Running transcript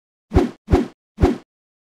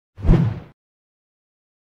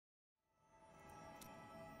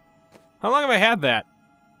How long have I had that?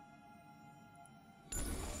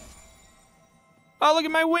 Oh, look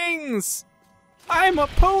at my wings! I'm a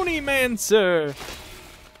ponymancer!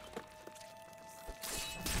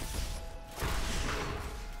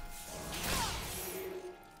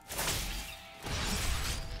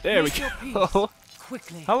 There we go.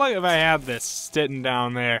 Quickly. How long have I had this sitting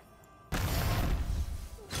down there?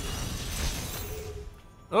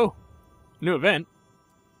 Oh, new event.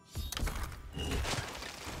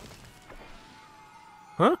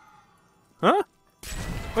 Huh? Huh?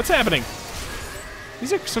 What's happening?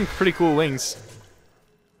 These are some pretty cool wings.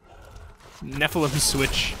 Nephilim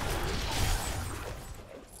switch.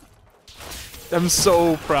 I'm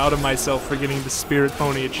so proud of myself for getting the Spirit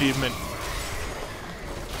Pony achievement.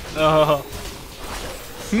 Oh.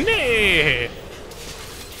 Nee!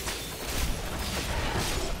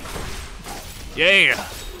 Yeah!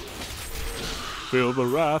 Feel the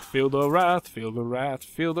wrath, feel the wrath, feel the wrath,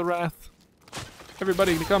 feel the wrath.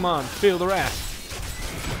 Everybody come on, feel the wrath.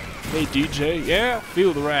 Hey DJ, yeah,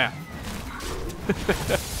 feel the wrath.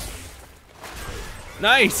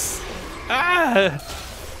 Nice! Ah!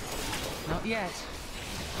 Not yet.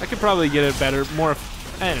 I could probably get a better, more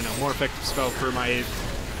effective spell for my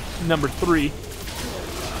number 3.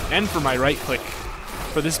 And for my right click.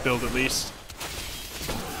 For this build at least.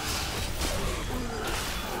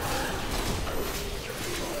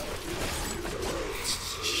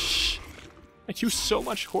 I do so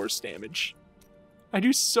much horse damage. I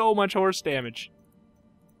do so much horse damage.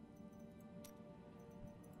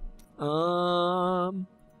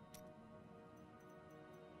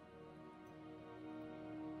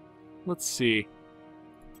 Let's see.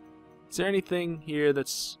 Is there anything here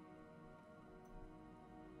that's...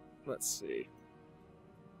 Let's see.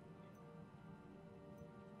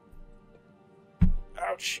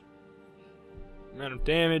 Ouch. Amount of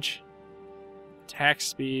damage. Attack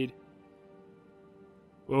speed.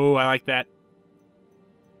 Oh, I like that.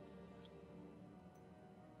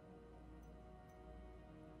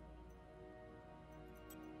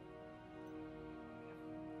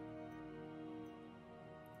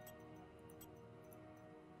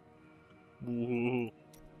 Ooh.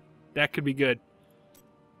 That could be good.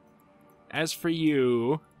 As for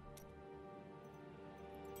you...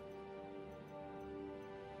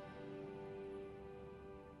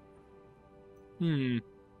 Can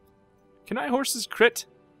I horses crit?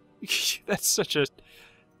 That's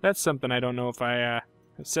something I don't know if I have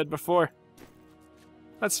said before.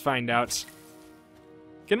 Let's find out.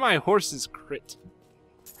 Can my horses crit?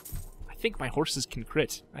 I think my horses can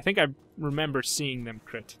crit. I think I remember seeing them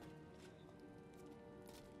crit.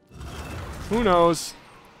 Who knows?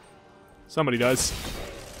 Somebody does.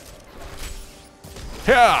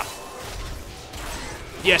 Yeah!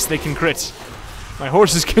 Yes, they can crit. My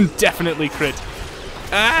horses can definitely crit.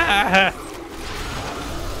 Ah!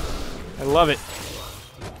 I love it.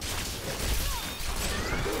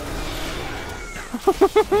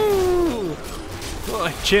 Oh,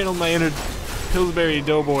 I channeled my inner Pillsbury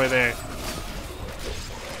Doughboy there.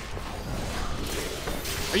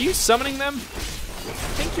 Are you summoning them?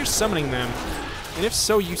 I think you're summoning them. And if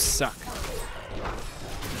so, you suck.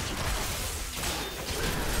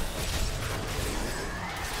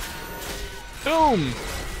 Boom!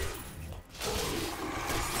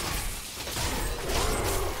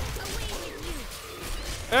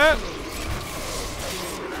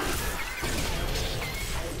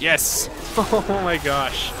 Yes! Oh my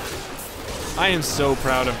gosh. I am so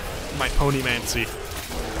proud of my ponymancy.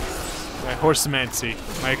 My horsemancy.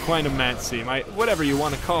 My equinomancy. My whatever you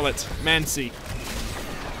want to call it. Mancy.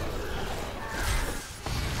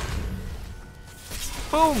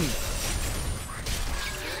 Boom!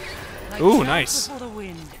 Ooh, nice.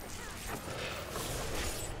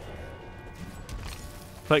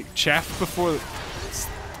 Like chaff before...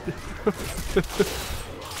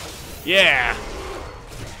 Yeah!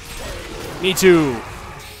 Me too!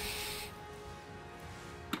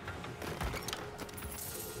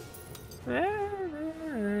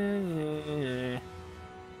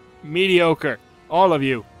 Mediocre. All of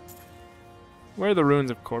you. Where are the ruins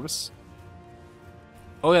of Corvus?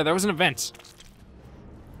 Oh yeah, there was an event.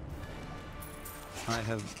 I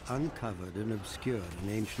have uncovered and obscured an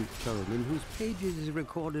ancient tome in whose pages is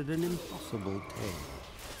recorded an impossible tale.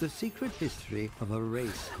 The secret history of a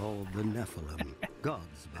race called the Nephilim,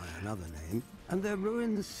 gods by another name, and their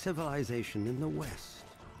ruined civilization in the west.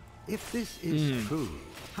 If this is true,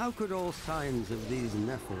 how could all signs of these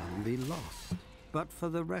Nephilim be lost, but for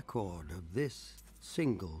the record of this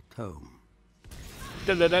single tome?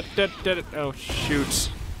 Oh, shoot.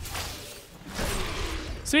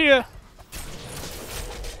 See ya!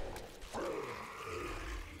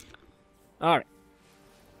 Alright.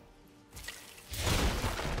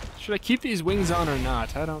 Should I keep these wings on or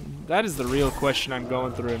not? I don't... That is the real question I'm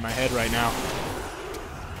going through in my head right now.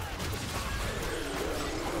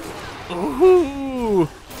 Ooh!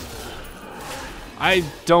 I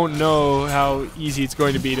don't know how easy it's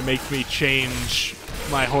going to be to make me change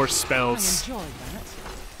my horse spells. I enjoyed that.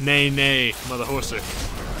 Nay, nay, mother horser.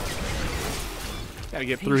 Gotta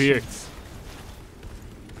get through here.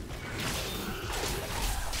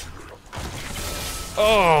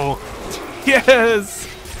 Oh! Yes!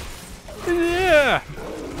 Yeah!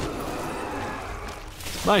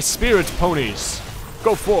 My spirit ponies,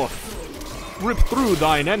 go forth. Rip through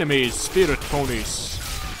thine enemies, spirit ponies.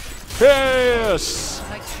 Yes!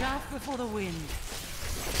 Like chaff before the wind.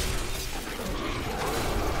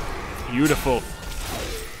 Beautiful.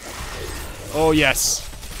 Oh, yes.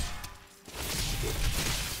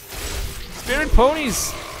 Spirit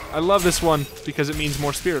ponies! I love this one because it means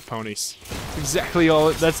more spirit ponies. Exactly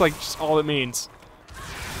all. That's like just all it means.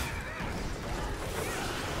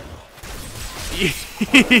 I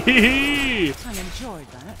enjoyed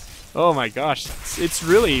that. Oh my gosh, it's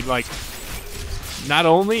really like. Not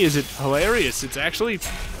only is it hilarious, it's actually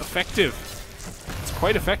effective. It's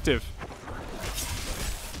quite effective.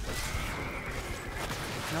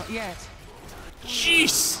 Not yet.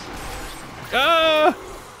 Jeez! Ah!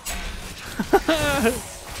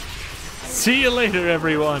 See you later,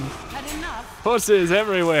 everyone. Had enough. Horses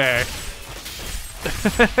everywhere.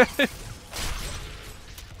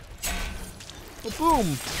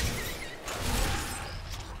 Boom.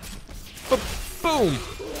 Boom.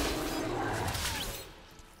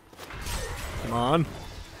 Come on.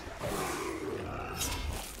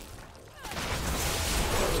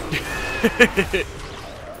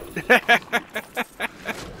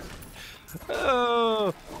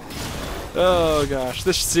 Oh gosh,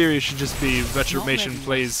 this series should just be Retromation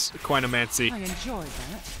plays Quinomancy. I enjoyed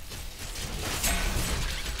that.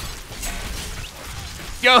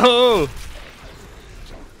 Yo!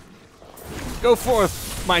 Go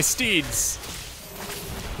forth, my steeds.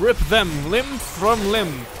 Rip them limb from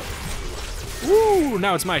limb. Woo!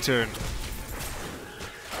 Now it's my turn.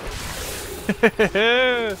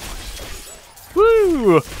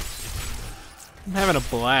 Woo! I'm having a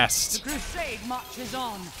blast. The crusade marches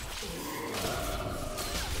on.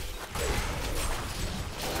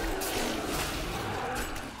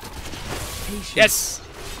 Patience. Yes!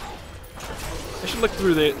 I should look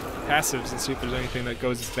through the passives and see if there's anything that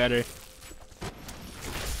goes better.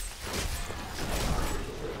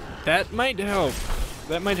 That might help.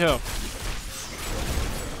 That might help.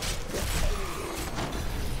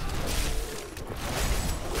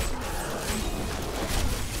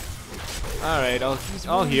 Alright,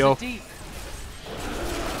 I'll heal.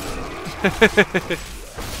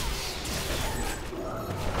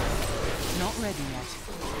 Not ready yet.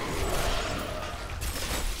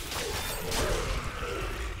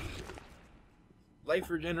 Life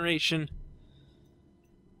regeneration.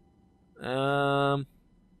 You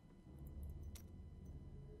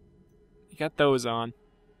got those on.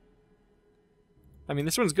 I mean,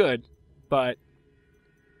 this one's good, but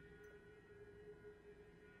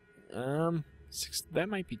that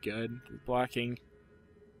might be good. Blocking.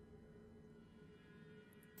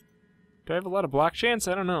 Do I have a lot of block chance?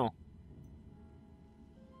 I don't know.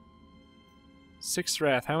 6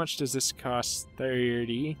 wrath. How much does this cost?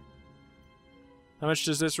 30. How much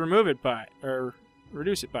does this remove it by? Or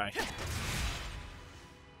reduce it by?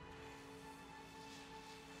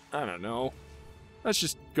 I don't know. Let's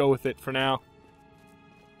just go with it for now.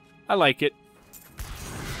 I like it.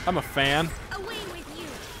 I'm a fan. Away with you.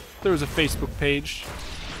 If there was a Facebook page,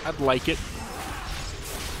 I'd like it.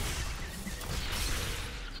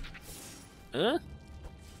 Huh?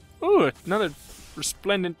 Ooh, another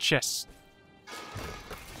resplendent chest.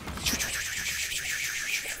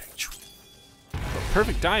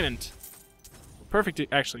 Perfect diamond. Perfect,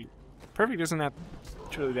 actually, perfect isn't that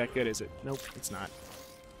truly that good, is it? Nope, it's not.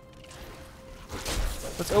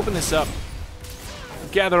 Let's open this up.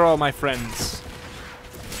 Gather all my friends.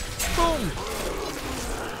 Boom!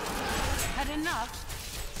 Had enough.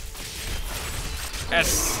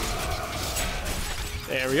 Yes!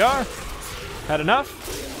 There we are. Had enough?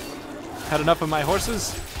 Had enough of my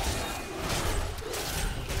horses?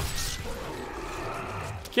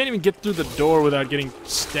 Can't even get through the door without getting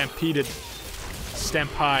stampeded.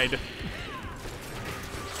 Stampede.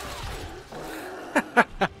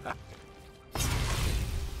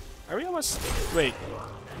 Are we almost... Wait.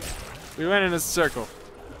 We went in a circle.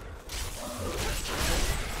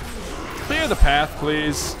 Clear the path,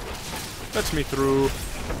 please. Let me through.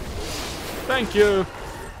 Thank you.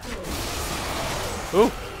 Ooh.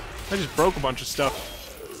 I just broke a bunch of stuff.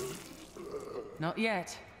 Not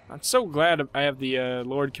yet. I'm so glad I have the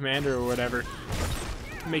Lord Commander or whatever.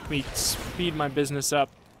 Make me speed my business up.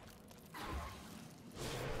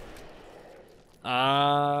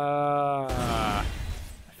 I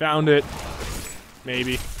found it.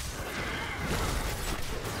 Maybe.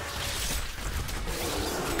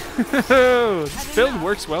 This build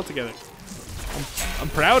works well together. I'm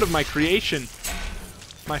proud of my creation.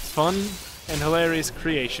 My fun and hilarious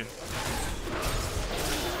creation.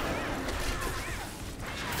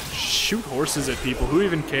 Shoot horses at people. Who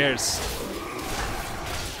even cares?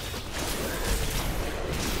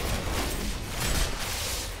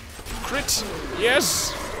 Crit!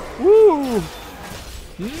 Yes! Woo!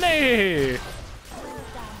 Nay!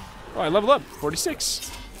 Oh, I leveled up.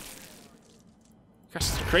 46. Gosh,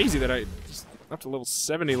 it's crazy that I just up to level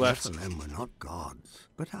 70 left. Nephilim were not gods,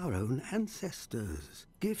 but our own ancestors,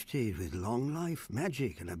 gifted with long life,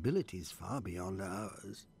 magic, and abilities far beyond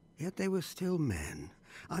ours. Yet they were still men.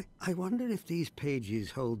 I wonder if these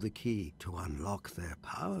pages hold the key to unlock their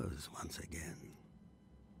powers once again.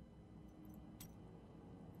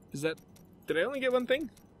 Is that... Did I only get one thing?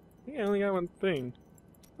 I think I only got one thing.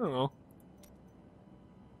 Oh.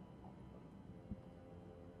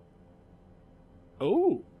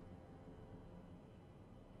 Oh.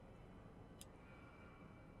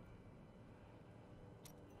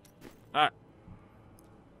 Ah.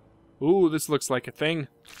 Ooh, this looks like a thing.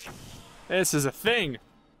 This is a thing.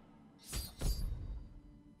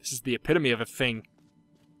 This is the epitome of a thing.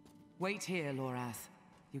 Wait here, Lorath.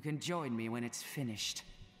 You can join me when it's finished.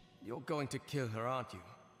 You're going to kill her, aren't you?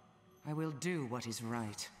 I will do what is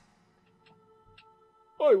right.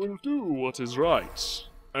 I will do what is right.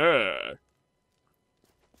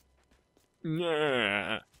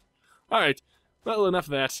 Yeah. Alright. Well, enough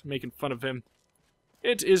of that, making fun of him.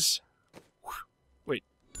 It is... Wait.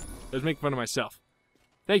 I was making fun of myself.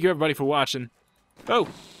 Thank you, everybody, for watching. Oh!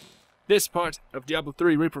 This part of Diablo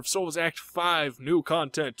III Reaper of Souls Act 5. New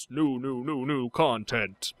content. New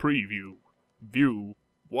content. Preview. View.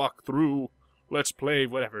 Walk through. Let's play.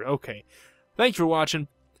 Whatever. Okay. Thank you for watching.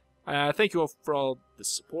 Thank you all for all the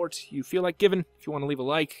support you feel like giving. If you want to leave a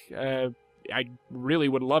like, I really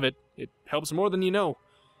would love it. It helps more than you know.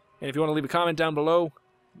 And if you want to leave a comment down below,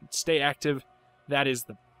 stay active. That is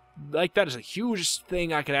that is a huge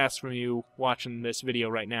thing I could ask from you watching this video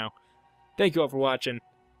right now. Thank you all for watching.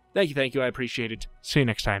 Thank you, I appreciate it. See you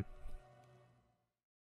next time.